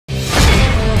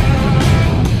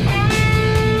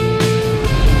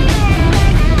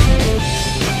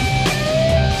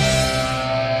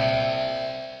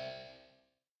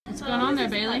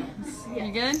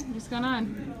going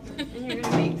on? And you're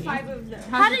gonna make 5 of them.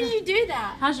 How did you do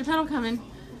that? How's your pedal coming?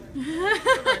 You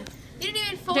didn't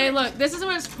even fold Okay, it. look, this is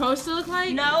what it's supposed to look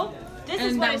like. No, this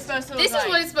is what it's supposed to look like. This is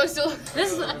what it's supposed to look.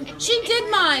 This is, she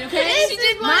did mine, okay? She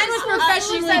did mine was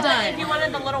professionally done. If you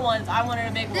wanted the little ones, I wanted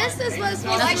a big one. This is what's supposed to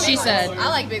That's look what she said. I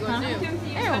like big ones too.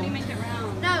 How do you make it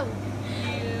round? No.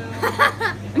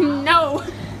 No.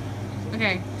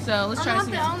 Okay, so let's try I'm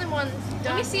some. not the only one.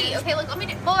 Let me see. Okay, look, let me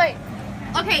do. Boy.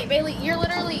 Okay, Bailey, you're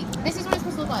literally. This is what it's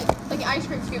supposed to look like an ice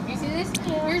cream scoop. Do you see this?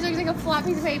 Yours looks like a flat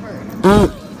piece of paper.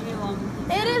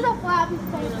 It is a flat piece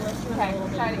of paper. Okay, we'll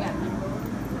try it again.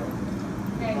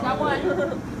 Okay, got one.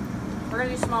 We're gonna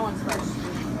do small ones first.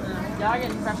 Y'all are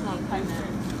getting professional and tight now.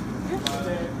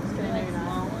 Just kidding, maybe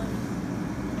not.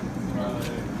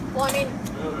 Well, I mean,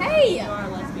 hey! You are a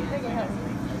lesbian.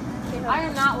 I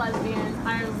am not lesbian.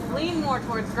 I lean more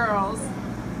towards girls,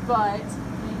 but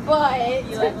You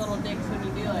like little dicks when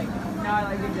you do like that. no, I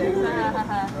like big dicks.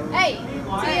 Hey!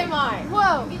 TMI.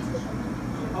 Whoa!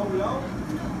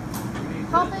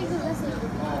 How big is this?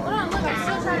 Hold on, look, I'm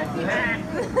still trying to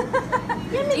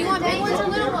figure. Do you want big ones or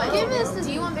little ones? Give us this.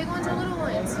 Do you want big ones or little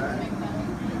ones? I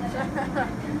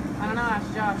don't know,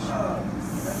 ask Josh.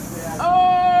 Oh!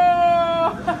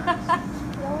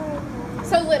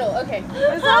 So little, okay.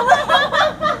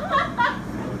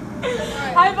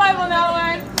 High five on that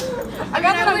one. I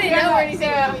got that on wouldn't know camera. anything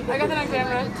Yeah, about me. I got that on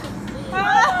camera.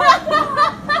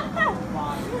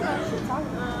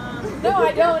 No,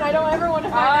 I don't. I don't ever want to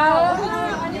find out.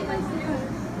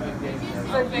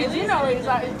 So you know he's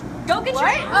like, Go get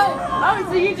what? your. Oh,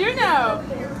 so you do know.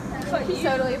 He's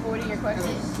totally avoiding your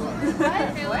question.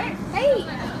 What? Hey!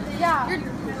 Yeah.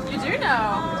 You do know.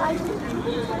 I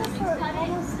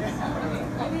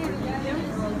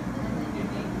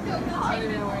I don't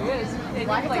even know where he is. It took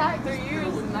Like like that? 3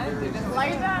 years and I didn't do that.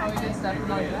 Like that? Oh, we did stuff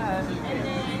like that.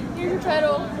 Here's your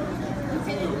pedal.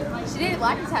 She did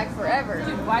lactac forever.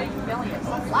 Dude, why are you killing it?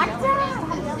 Lactac?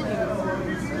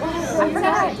 I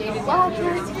forgot I dated lactac.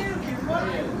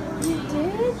 You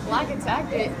did? Lactac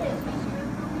it.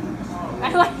 I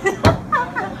like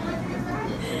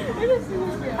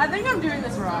I think I'm doing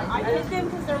this wrong. I hit them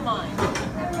because they're mine.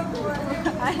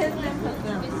 I hit them because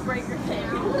they're Breaker thing.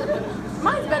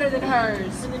 mine's better than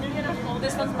hers. And then you're gonna fold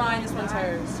This one's mine, this one's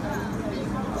hers.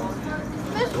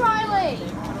 Miss Riley!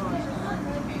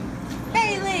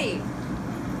 Bailey!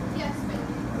 Yes,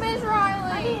 Miss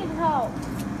Riley! I need help.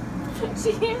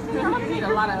 She gives me I need a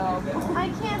lot of help. I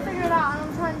can't figure it out and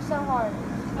I'm trying so hard.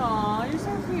 Aw, you're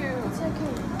so cute. It's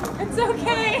okay. It's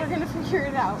okay. We're gonna figure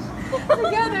it out.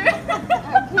 Together.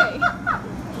 Okay.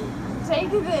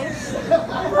 Take this.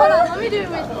 Hold on, let me do it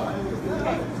with you.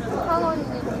 Okay. How long do you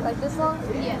need it? Like this long?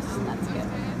 Yes, that's good.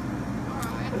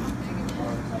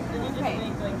 Okay.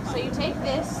 So you take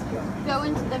this, go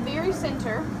into the very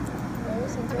center.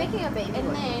 I'm making a baby.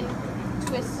 And then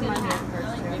twist it in half.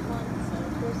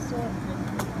 Twist it.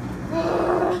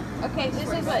 Okay, this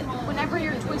is what, whenever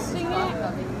you're twisting it,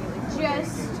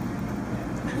 just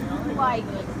like,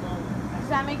 does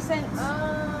that make sense?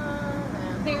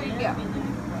 There you go.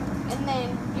 And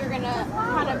then you're gonna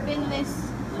kind of bend this,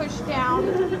 push down,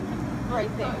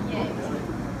 right there.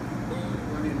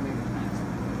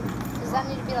 Does that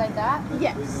need to be like that?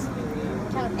 Yes.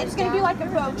 It's gonna be like a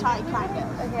bow tie kind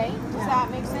of. Okay. Does that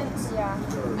make sense? Yeah.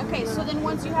 Okay, so then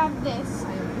once you have this,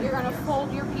 you're gonna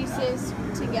fold your pieces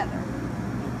together.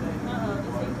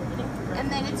 And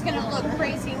then it's gonna look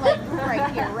crazy like right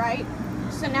here, right?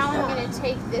 So now I'm gonna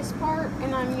take this part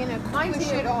and I'm gonna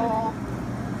push it all.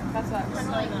 That sucks.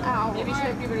 Out. Maybe you should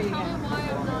have puberty again.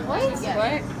 What?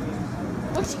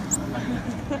 What?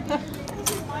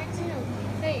 Mine too.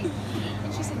 Hey.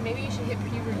 And she said maybe you should hit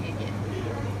puberty again.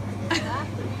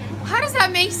 How does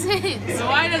that make sense? So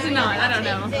why does it not? I don't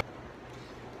know.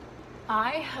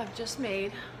 I have just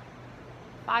made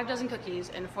 5 dozen cookies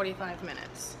in 45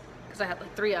 minutes. Because I had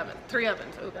like 3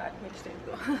 ovens. Oh god, make stand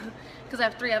go. Because I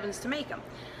have 3 ovens to make them.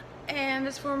 And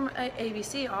it's from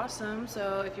A.B.C. Awesome.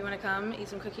 So if you want to come eat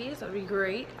some cookies, that would be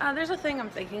great. There's a thing I'm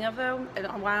thinking of though. And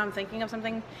while I'm thinking of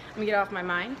something, I'm gonna get off my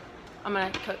mind. I'm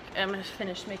gonna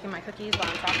finish making my cookies while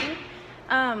I'm talking.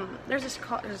 There's this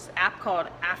app called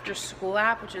After School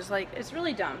app, which is like, it's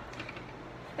really dumb.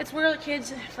 It's where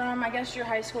kids from, I guess, your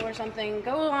high school or something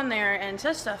go on there and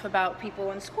says stuff about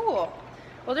people in school.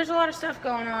 Well, there's a lot of stuff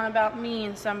going on about me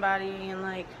and somebody, and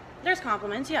like, there's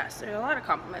compliments, yes, there's a lot of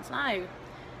compliments, and I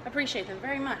appreciate them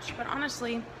very much, but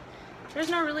honestly, there's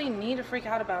no really need to freak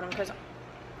out about them, because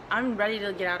I'm ready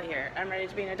to get out of here. I'm ready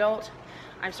to be an adult.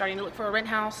 I'm starting to look for a rent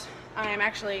house. I'm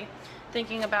actually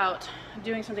thinking about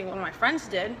doing something one of my friends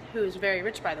did, who is very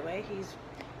rich, by the way.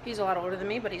 He's a lot older than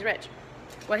me, but he's rich.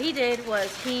 what he did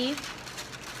was he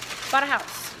bought a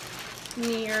house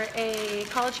near a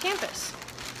college campus.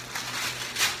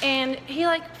 And he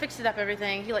like fixed it up,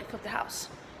 everything. He like flipped the house.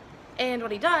 And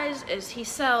what he does is he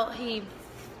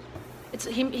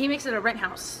makes it a rent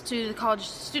house to the college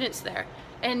students there.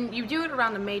 And you do it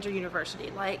around a major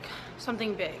university, like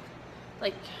something big,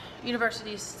 like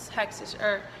universities, Texas,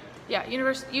 or yeah,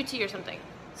 UT or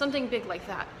something big like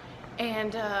that.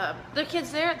 And the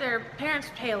kids there, their parents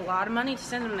pay a lot of money to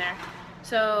send them there.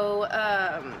 So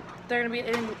they're gonna be.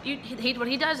 And what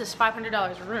he does is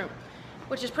 $500 a room,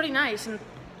 which is pretty nice, and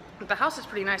the house is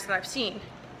pretty nice that I've seen.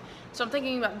 So I'm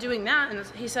thinking about doing that, and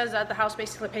he says that the house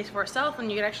basically pays for itself and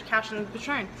you get extra cash in the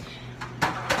return.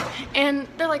 And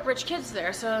they're like rich kids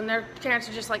there, so and their parents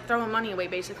are just like throwing money away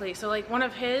basically. So like one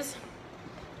of his,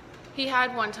 he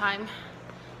had one time,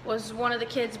 was one of the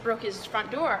kids broke his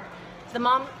front door.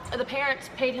 The parents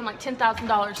paid him like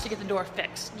 $10,000 to get the door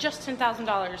fixed. Just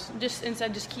 $10,000, and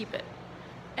said just keep it.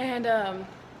 And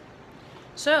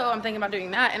so I'm thinking about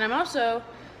doing that. And I'm also,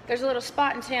 there's a little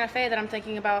spot in Santa Fe that I'm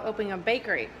thinking about opening a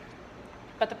bakery.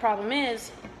 But the problem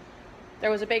is,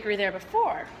 there was a bakery there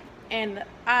before, and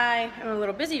I am a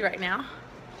little busy right now.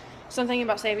 So I'm thinking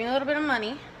about saving a little bit of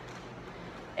money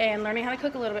and learning how to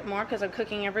cook a little bit more, because I'm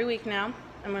cooking every week now.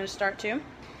 I'm going to start to.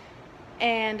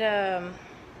 And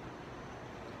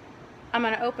I'm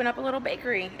going to open up a little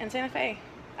bakery in Santa Fe.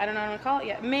 I don't know what I'm going to call it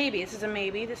yet. Maybe. This is a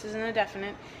maybe. This isn't a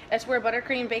definite. That's where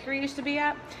Buttercream Bakery used to be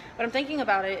at. But I'm thinking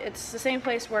about it. It's the same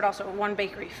place where it also one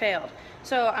bakery failed.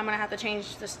 So I'm going to have to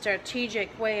change the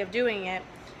strategic way of doing it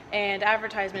and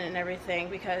advertisement and everything,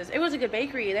 because it was a good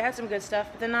bakery. They had some good stuff,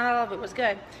 but then not all of it was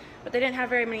good. But they didn't have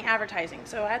very many advertising.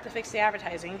 So I had to fix the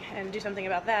advertising and do something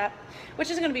about that, which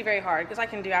isn't going to be very hard because I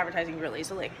can do advertising real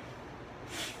easily.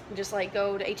 Just like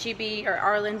go to H-E-B or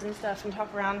Arlen's and stuff and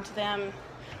talk around to them.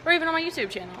 Or even on my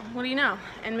YouTube channel, what do you know?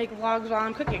 And make vlogs while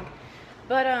I'm cooking.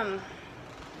 But,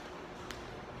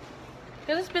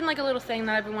 because it's been like a little thing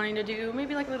that I've been wanting to do.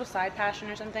 Maybe like a little side passion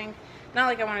or something. Not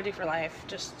like I want to do for life,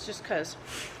 just cause.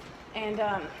 And,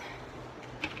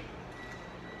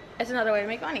 it's another way to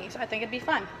make money, so I think it'd be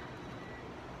fun.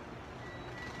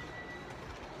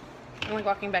 I'm like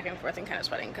walking back and forth and kind of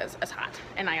sweating because it's hot.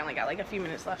 And I only got like a few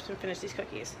minutes left to finish these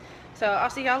cookies. So I'll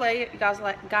see y'all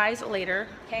guys later,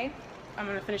 okay? I'm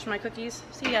gonna finish my cookies.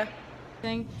 See ya.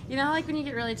 You know, like when you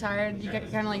get really tired, you get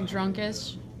kind of like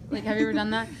drunkish. Like, have you ever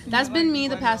done that? That's been me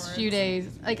the past few days.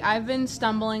 Like, I've been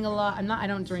stumbling a lot. I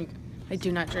don't drink. I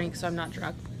do not drink, so I'm not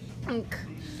drunk.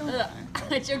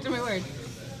 I choked on my words.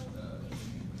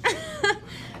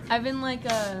 I've been like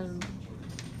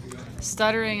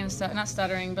stuttering and stuff. Not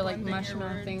stuttering, but like mush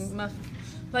mouthing,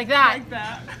 like that. Like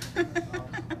that.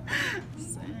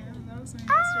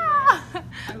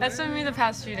 That's been me the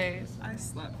past few days. I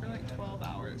slept for like 12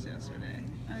 hours yesterday.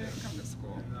 I didn't come to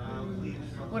school.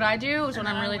 What I do is when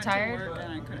I'm really tired. To work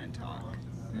and I couldn't talk.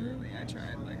 Literally, I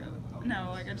tried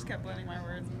I just kept blending my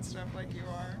words and stuff like you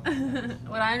are.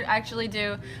 What I actually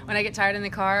do when I get tired in the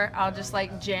car, I'll just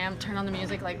like turn on the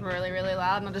music like really, really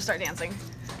loud, and I'll just start dancing.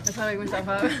 That's how I wake myself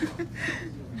up.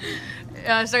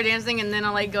 I start dancing, and then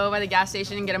I'll like go by the gas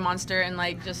station and get a Monster and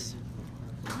like just.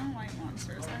 I don't like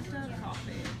Monsters. I have to have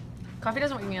coffee. Coffee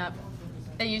doesn't wake me up.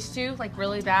 It used to, like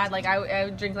really bad. Like I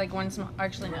would drink like one small.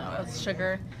 Actually no, it was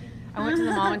sugar. I went to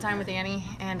the mall one time with Annie,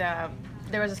 and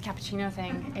there was this cappuccino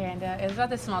thing, and it was about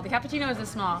this small. The cappuccino was this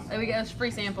small. It was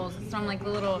free samples. It's from like a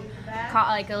little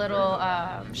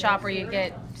shop where you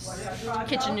get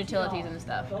kitchen utilities and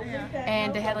stuff.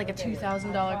 And they had like a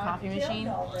 $2,000 coffee machine,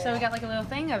 so we got like a little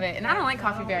thing of it. And I don't like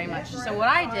coffee very much. So what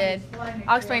I did,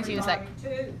 I'll explain to you in a sec.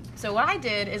 So what I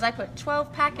did is I put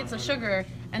 12 packets of sugar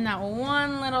in that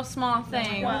one little small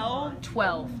thing.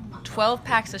 12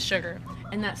 packs of sugar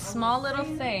in that small little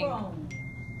thing,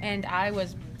 and I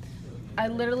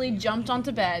literally jumped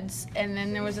onto beds, and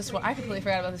then there was this one. I completely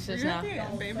forgot about this just now.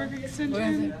 Yeah, we were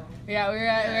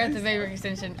at the Baybrook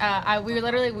Extension.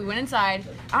 We went inside.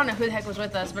 I don't know who the heck was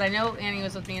with us, but I know Annie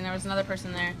was with me, and there was another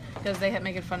person there because they kept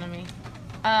making fun of me.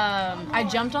 I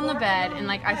jumped on the bed, and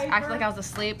like I acted like I was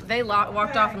asleep. They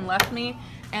walked off and left me,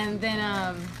 and then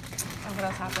what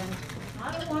else happened?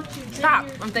 Stop!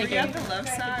 I'm thinking. Were you at the Love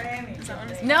Sack? Is that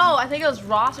what it's No, I think it was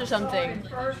Ross or something.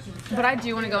 But I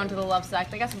do want to go into the Love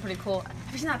Sack. They got some pretty cool.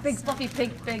 Have you seen that big fluffy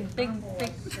pig? Big. Big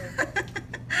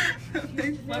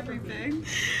fluffy pig?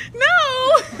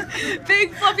 No!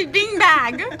 Big fluffy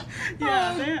beanbag.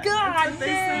 Yeah, Oh God!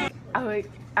 Dang.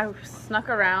 I snuck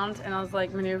around and I was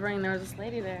like maneuvering. And there was this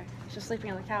lady there. She was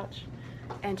sleeping on the couch,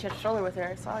 and she had a stroller with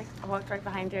her. So I walked right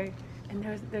behind her,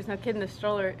 and there's no kid in the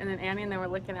stroller, and then Annie and they were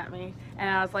looking at me, and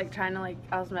I was like trying to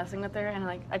I was messing with her, and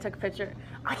like I took a picture.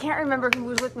 I can't remember who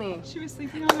was with me. She was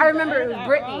sleeping on the I remember bed it was at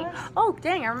Brittany. Ross? Oh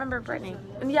dang, I remember Brittany.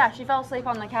 And yeah, she fell asleep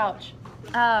on the couch.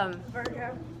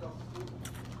 Virgo.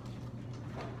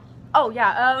 Oh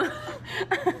yeah.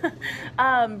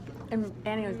 And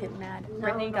Annie was getting mad.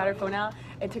 Brittany got her phone out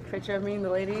and took a picture of me and the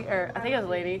lady, or I think it was a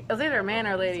lady. It was either a man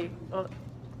or a lady. Well,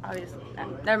 obviously,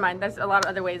 never mind. There's a lot of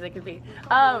other ways it could be.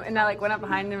 And I like went up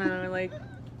behind him and I like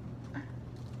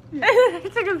I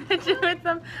took a picture with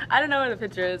them. I don't know what the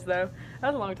picture is though. That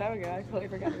was a long time ago. I totally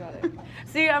forgot about it.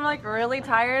 See, I'm like really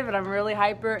tired, but I'm really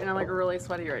hyper and I'm like really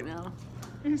sweaty right now.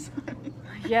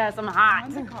 Yes, I'm hot.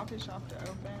 When's the coffee shop to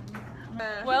open?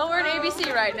 Well, we're at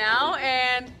ABC right now,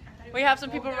 and we have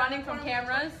some people running from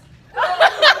cameras.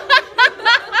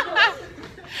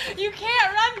 You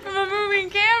can't run from a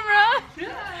moving camera.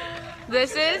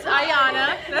 This is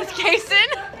Ayana. That's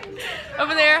Kason.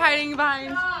 Over there, hiding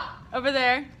behind. Over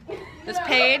there. This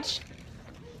Paige.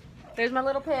 There's my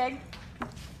little pig.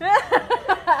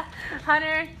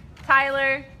 Hunter,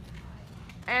 Tyler,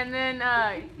 and then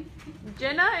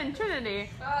Jenna and Trinity.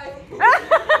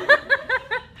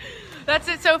 That's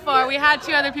it so far. We had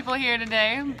 2 other people here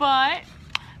today, but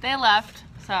they left,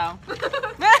 so.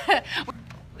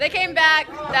 They came back.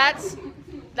 That's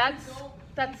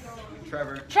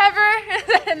Trevor.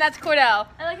 And that's Cordell.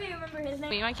 I like how you remember his name.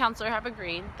 Me and my counselor have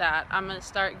agreed that I'm gonna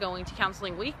start going to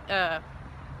counseling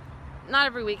not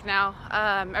every week now,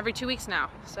 every 2 weeks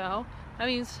now. So that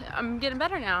means I'm getting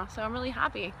better now, so I'm really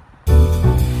happy.